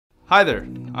Hi there,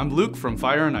 I'm Luke from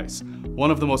Fire and Ice.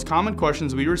 One of the most common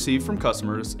questions we receive from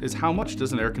customers is how much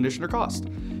does an air conditioner cost?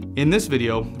 In this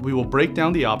video, we will break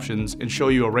down the options and show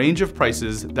you a range of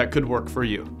prices that could work for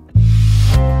you.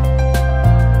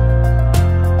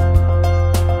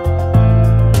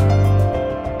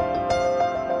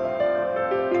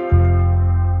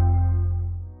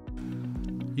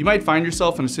 You might find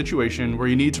yourself in a situation where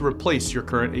you need to replace your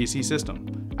current AC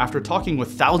system. After talking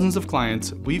with thousands of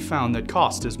clients, we've found that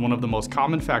cost is one of the most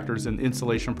common factors in the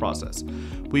installation process.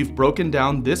 We've broken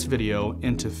down this video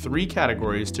into 3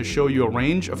 categories to show you a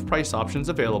range of price options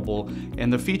available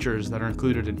and the features that are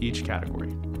included in each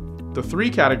category. The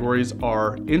 3 categories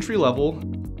are entry-level,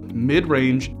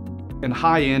 mid-range, and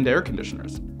high-end air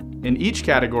conditioners. In each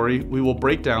category, we will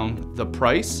break down the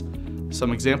price,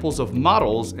 some examples of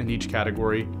models in each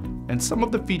category, and some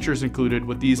of the features included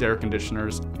with these air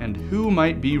conditioners and who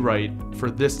might be right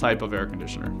for this type of air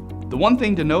conditioner. The one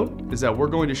thing to note is that we're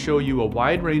going to show you a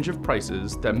wide range of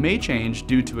prices that may change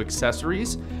due to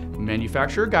accessories,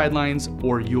 manufacturer guidelines,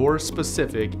 or your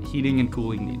specific heating and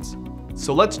cooling needs.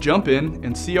 So let's jump in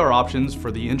and see our options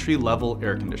for the entry-level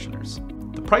air conditioners.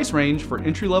 The price range for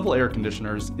entry-level air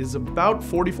conditioners is about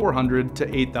 $4,400 to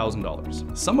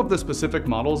 $8,000. Some of the specific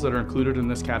models that are included in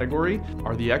this category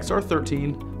are the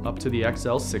XR13 up to the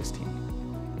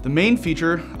XL16. The main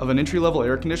feature of an entry-level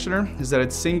air conditioner is that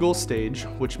it's single stage,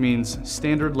 which means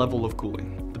standard level of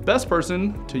cooling. The best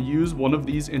person to use one of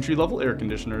these entry-level air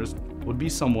conditioners would be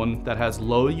someone that has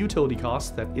low utility costs,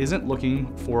 that isn't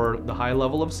looking for the high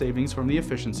level of savings from the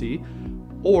efficiency,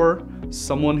 or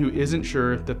someone who isn't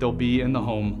sure that they'll be in the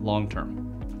home long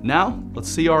term. Now, let's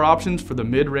see our options for the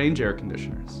mid-range air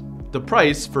conditioners. The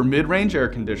price for mid-range air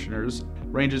conditioners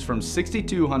ranges from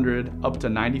 $6,200 up to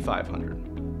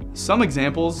 $9,500. Some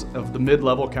examples of the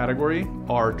mid-level category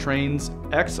are Trane's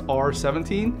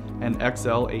XR17 and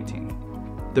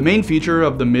XL18. The main feature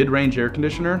of the mid-range air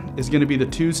conditioner is going to be the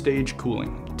 2-stage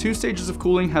cooling. 2 stages of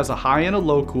cooling has a high and a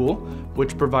low cool,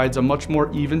 which provides a much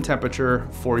more even temperature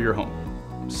for your home.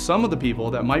 Some of the people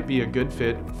that might be a good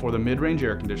fit for the mid-range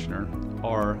air conditioner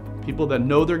are people that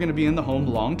know they're going to be in the home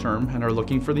long term and are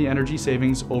looking for the energy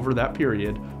savings over that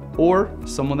period, or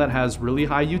someone that has really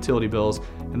high utility bills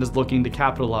and is looking to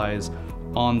capitalize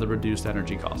on the reduced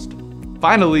energy cost.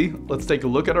 Finally, let's take a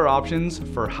look at our options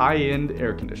for high-end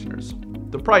air conditioners.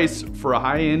 The price for a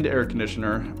high-end air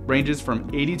conditioner ranges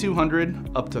from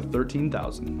 $8,200 up to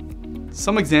 $13,000.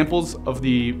 Some examples of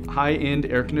the high-end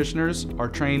air conditioners are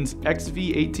Trane's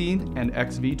XV18 and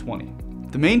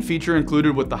XV20. The main feature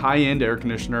included with the high-end air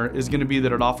conditioner is going to be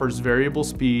that it offers variable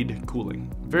speed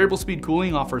cooling. Variable speed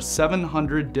cooling offers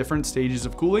 700 different stages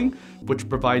of cooling, which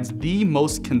provides the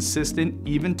most consistent,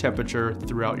 even temperature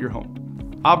throughout your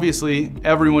home. Obviously,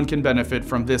 everyone can benefit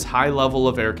from this high level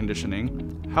of air conditioning.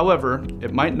 However,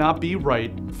 it might not be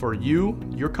right for you,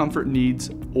 your comfort needs,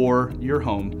 or your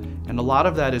home. And a lot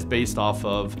of that is based off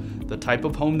of the type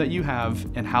of home that you have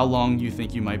and how long you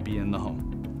think you might be in the home.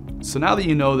 So now that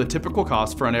you know the typical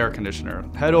cost for an air conditioner,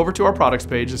 head over to our products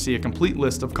page to see a complete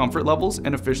list of comfort levels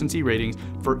and efficiency ratings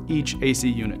for each AC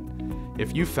unit.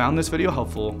 If you found this video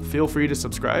helpful, feel free to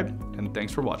subscribe, and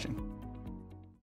thanks for watching.